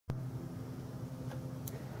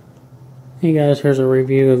Hey guys, here's a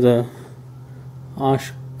review of the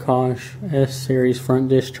Oshkosh S-Series front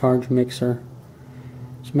discharge mixer.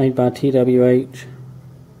 It's made by TWH.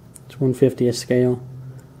 It's 1/50th scale.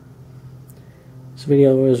 This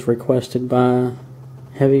video was requested by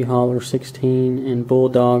Heavy Hauler 16 and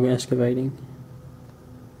Bulldog Excavating.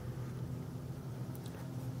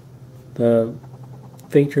 The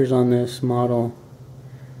features on this model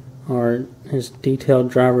are his detailed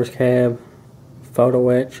driver's cab, photo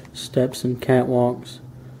etch, steps and catwalks,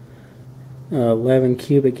 11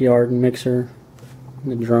 cubic yard mixer,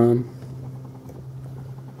 the drum,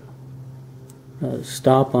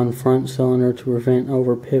 stop on front cylinder to prevent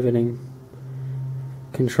over pivoting,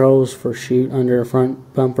 controls for chute under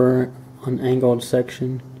front bumper on angled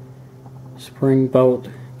section, spring bolt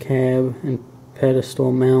cab and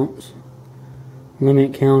pedestal mounts,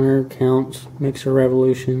 limit counter counts mixer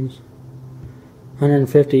revolutions,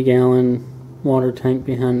 150 gallon water tank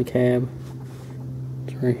behind the cab.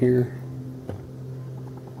 It's right here.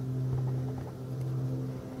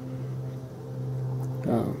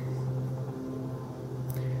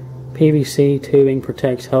 PVC tubing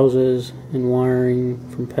protects hoses and wiring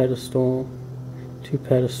from pedestal to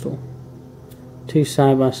pedestal. 2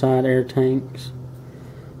 side-by-side air tanks.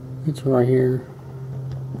 It's right here.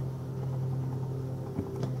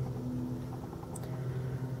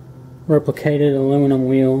 Replicated aluminum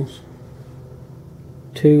wheels.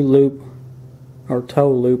 2 loop or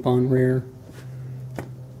toe loop on rear.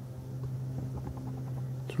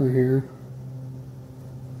 It's right here.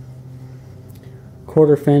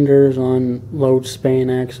 Quarter fenders on load span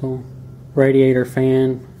axle. Radiator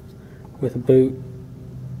fan with a boot.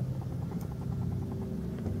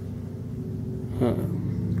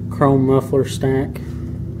 Chrome muffler stack.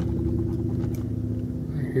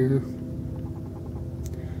 Right here.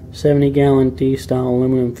 70 gallon D-style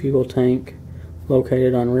aluminum fuel tank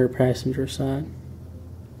located on rear passenger side.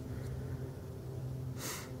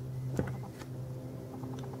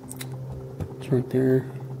 It's right there.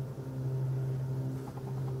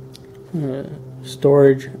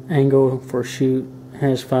 Storage angle for chute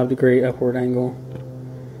has 5-degree upward angle.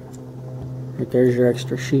 Right there's your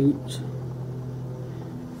extra chutes.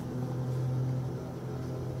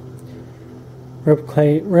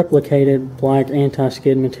 Replicated black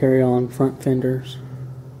anti-skid material on front fenders.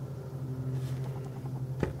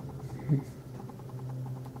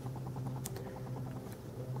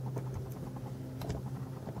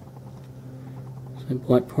 It's that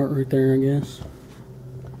black part right there, I guess.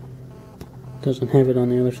 Doesn't have it on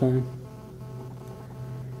the other side.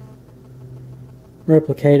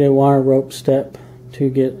 Replicated wire rope step to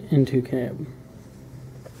get into cab.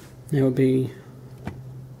 That would be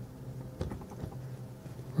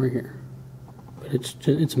right here, but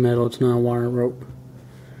it's metal. It's not a wire rope.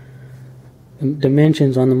 The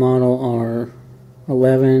dimensions on the model are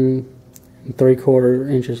 11 3/4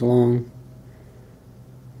 inches long.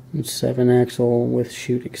 It's 7 axle with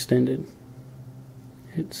chute extended.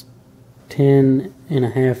 It's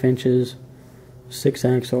 10.5 inches, 6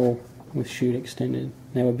 axle with chute extended.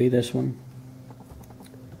 That would be this one.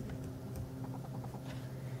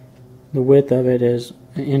 The width of it is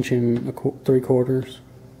 1 3/4 inches.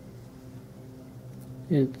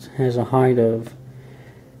 It has a height of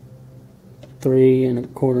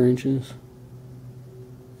 3.25 inches,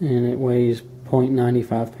 and it weighs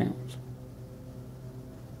 0.95 pounds.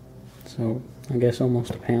 So I guess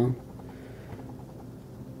almost a pound.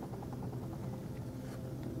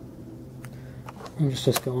 I'm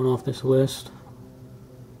just going off this list.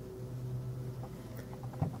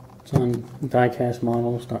 It's on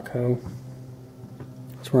diecastmodels.co.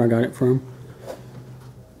 That's where I got it from.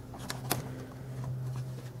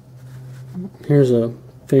 Here's a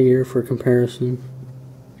figure for comparison.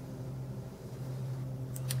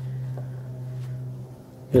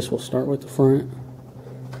 Guess we'll start with the front.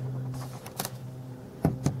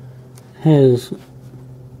 Has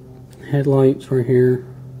headlights right here.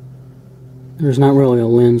 There's not really a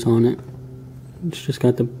lens on it. It's just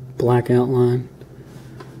got the black outline.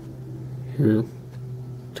 Here,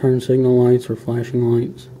 turn signal lights or flashing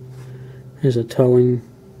lights. There's a towing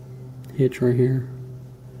hitch right here.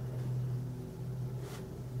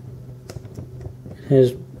 It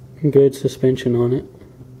has good suspension on it.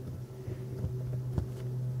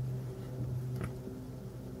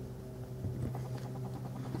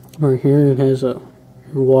 Right here it has a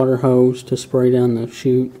water hose to spray down the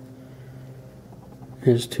chute. It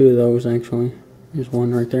has 2 of those actually. There's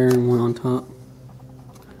one right there and one on top.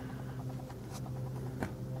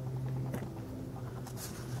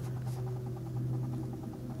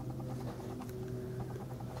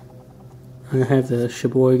 I have the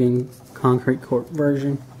Sheboygan concrete court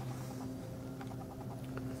version.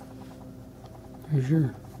 There's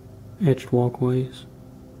your etched walkways.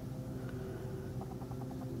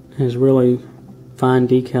 It has really fine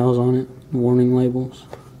decals on it, warning labels.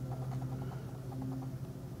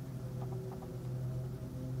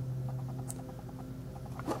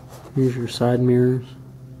 Here's your side mirrors.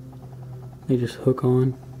 They just hook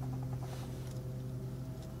on.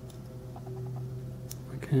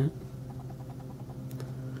 Like that.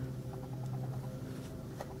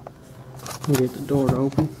 We'll get the door to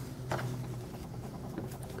open.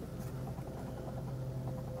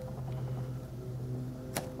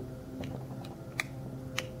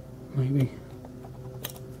 Maybe.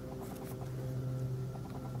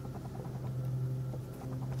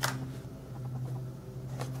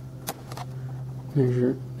 There's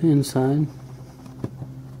your inside.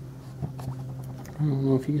 I don't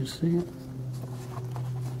know if you can see it.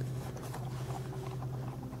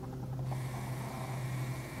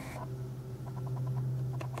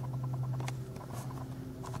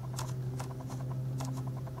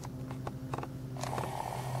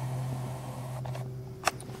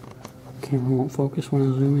 Camera won't focus when I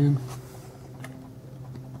zoom in.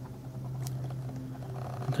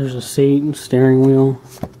 There's a seat and steering wheel.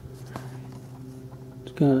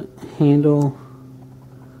 It's got a handle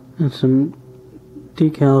and some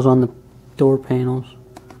decals on the door panels.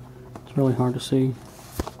 It's really hard to see.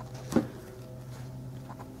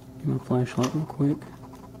 Give me a flashlight real quick.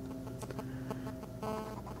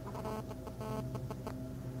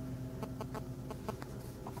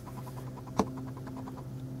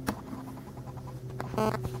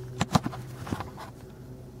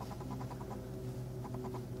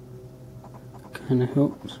 Kind of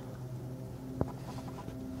helps.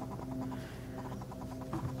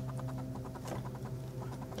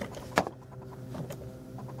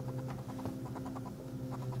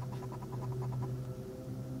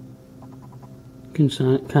 You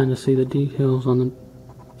can kind of see the details on the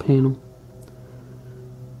panel.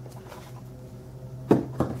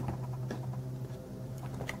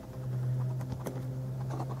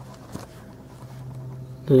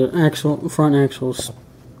 The front axle,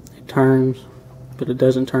 it turns, but it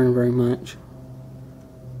doesn't turn very much.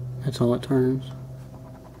 That's all it turns.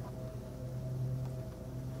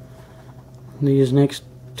 These next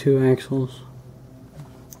two axles,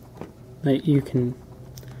 you can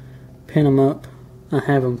pin them up. I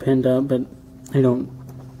have them pinned up, but they don't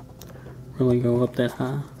really go up that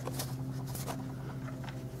high.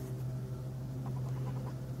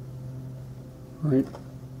 Right.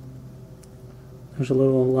 There's a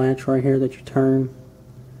little latch right here that you turn,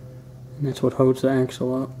 and that's what holds the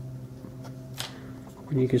axle up.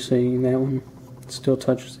 And you can see that one still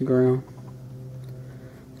touches the ground.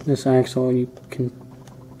 This axle, you can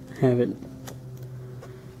have it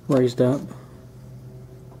raised up.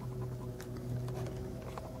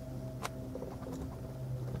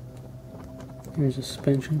 Here's the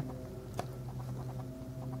suspension.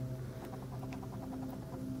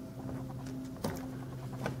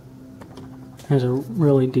 Has a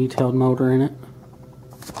really detailed motor in it.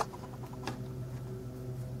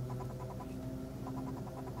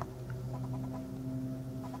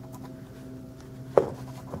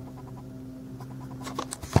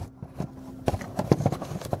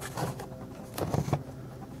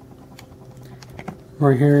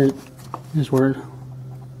 Right here is where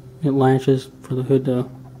it latches for the hood to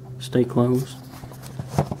stay closed.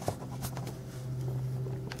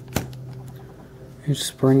 It's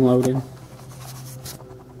spring loaded.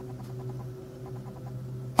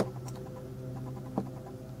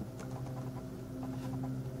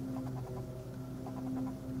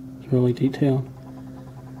 It's really detailed.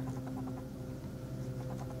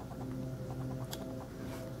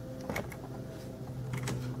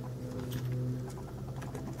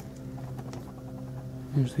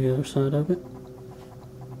 Here's the other side of it.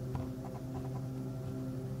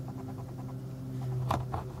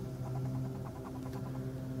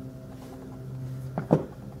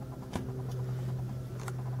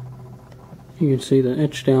 You can see the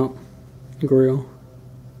etched out grill.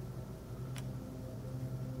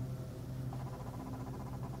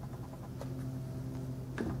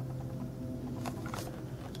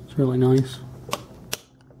 It's really nice.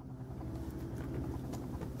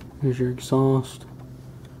 Here's your exhaust.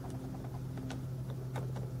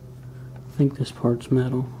 I think this part's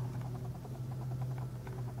metal.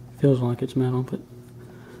 Feels like it's metal, but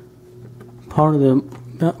part of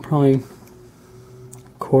about probably a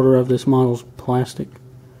quarter of this model's plastic.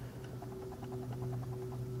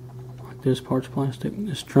 Like this part's plastic.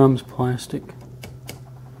 This drum's plastic.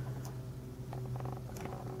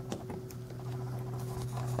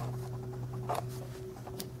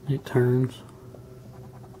 It turns.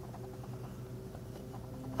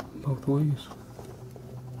 both ways.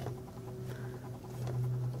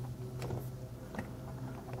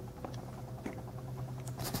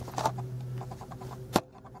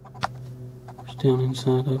 It's down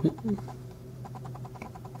inside of it.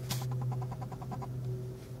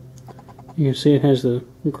 You can see it has the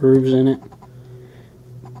grooves in it.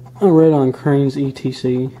 I read on Crane's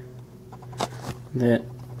ETC that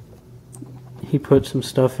he put some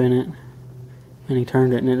stuff in it and he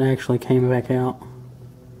turned it and it actually came back out.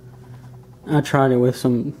 I tried it with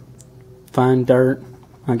some fine dirt.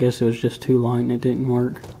 I guess it was just too light and it didn't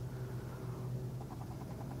work.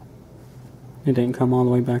 It didn't come all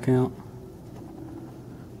the way back out.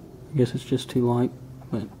 I guess it's just too light,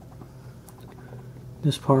 but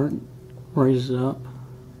this part raises up.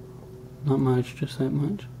 Not much, just that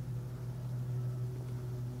much.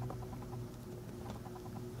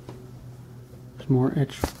 There's more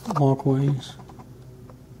etched walkways.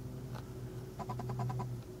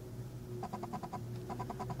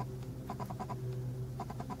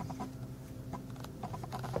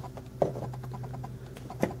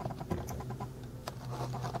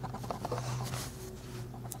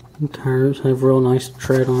 The tires have real nice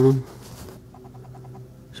tread on them,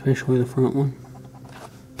 especially the front one.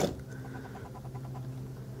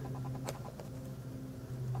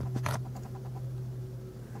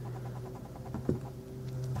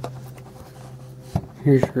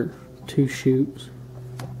 Here's your two chutes.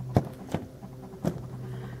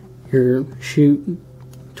 Your chute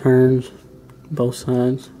turns both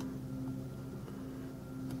sides.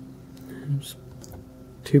 There's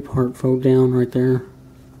two-part fold down right there.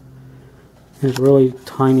 There's really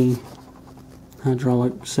tiny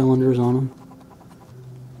hydraulic cylinders on them.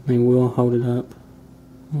 They will hold it up.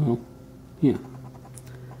 Well, yeah.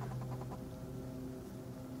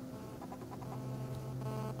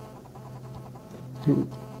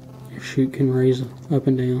 Your chute can raise up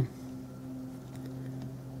and down.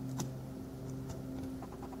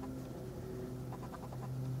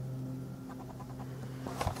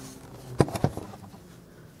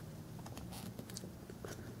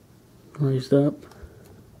 Raised up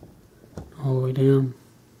all the way down.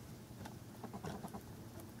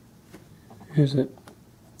 Here's it.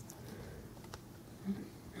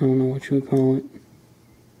 I don't know what you would call it.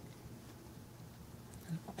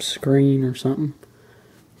 Screen or something.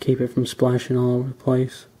 Keep it from splashing all over the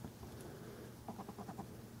place.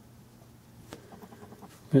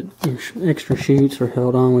 But your extra chutes are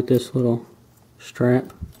held on with this little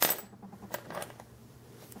strap.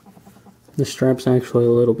 The strap's actually a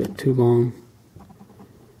little bit too long.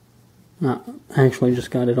 I actually just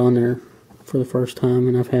got it on there for the first time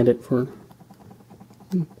and I've had it for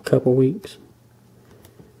a couple weeks.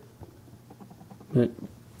 But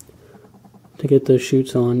to get those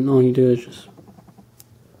chutes on, all you do is just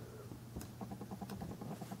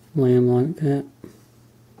lay them like that.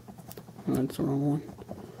 Oh, that's the wrong one.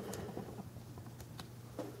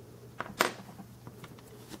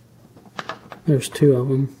 There's two of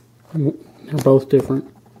them. They're both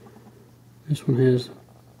different. This one has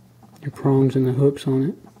your prongs and the hooks on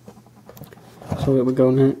it. So it would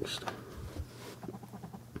go next.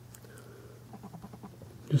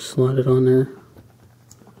 Just slide it on there.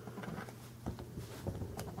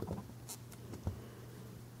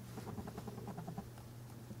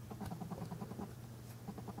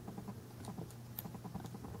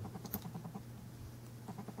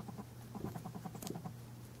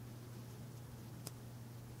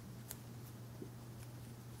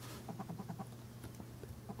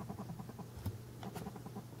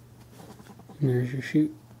 And there's your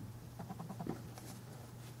chute.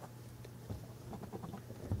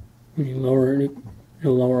 When you lower it,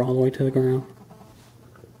 it'll lower all the way to the ground.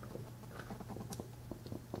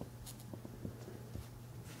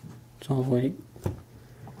 It's all weight.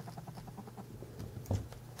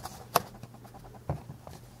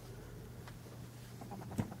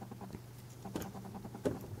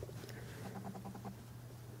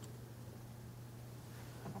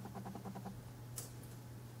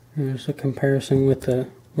 There's a comparison with the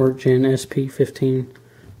WorkGen SP15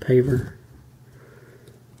 paver.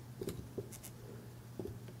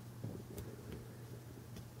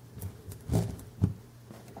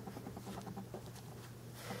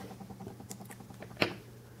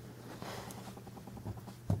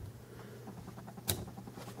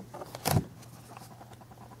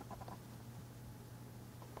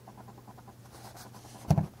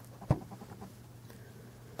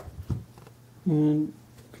 And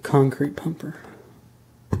concrete pumper.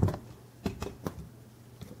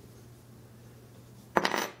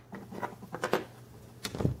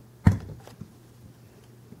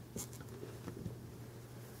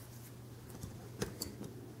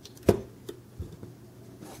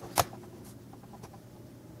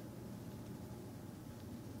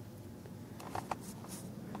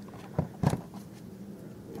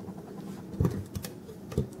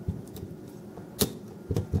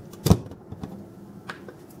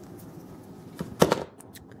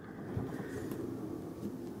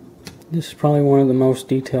 This is probably one of the most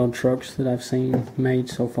detailed trucks that I've seen made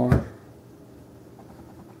so far.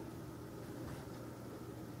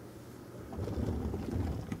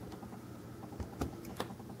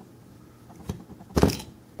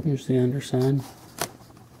 Here's the underside. You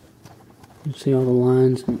can see all the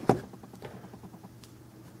lines and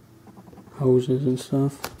hoses and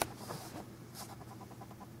stuff.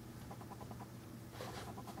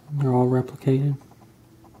 They're all replicated.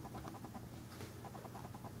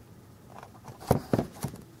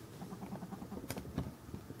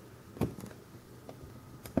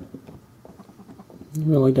 It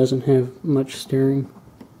really doesn't have much steering.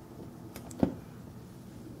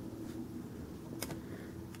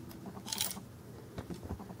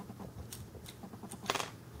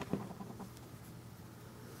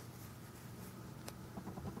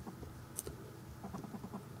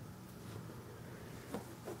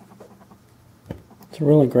 It's a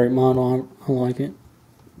really great model. I like it.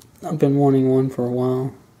 I've been wanting one for a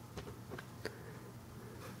while.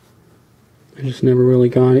 I just never really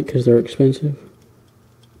got it because they're expensive.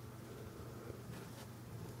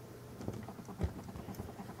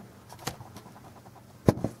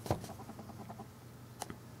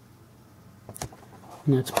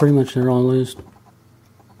 And that's pretty much all there is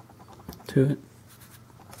to it.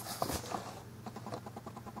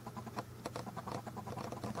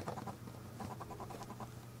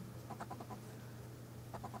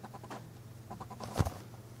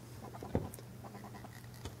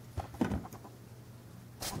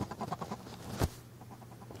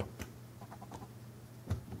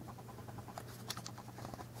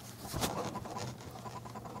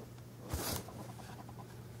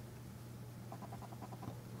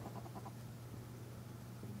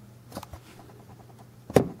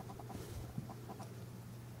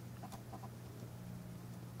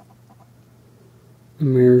 The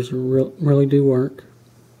mirrors really do work.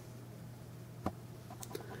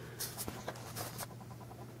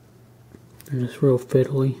 They're just real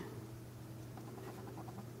fiddly.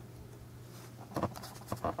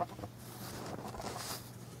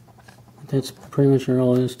 That's pretty much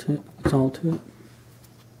all there is to it. It's all to it.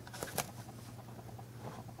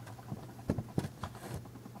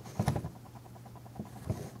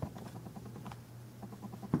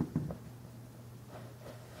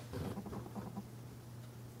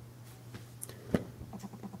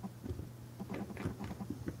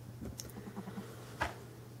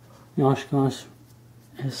 The Oshkosh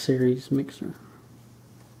S-Series mixer.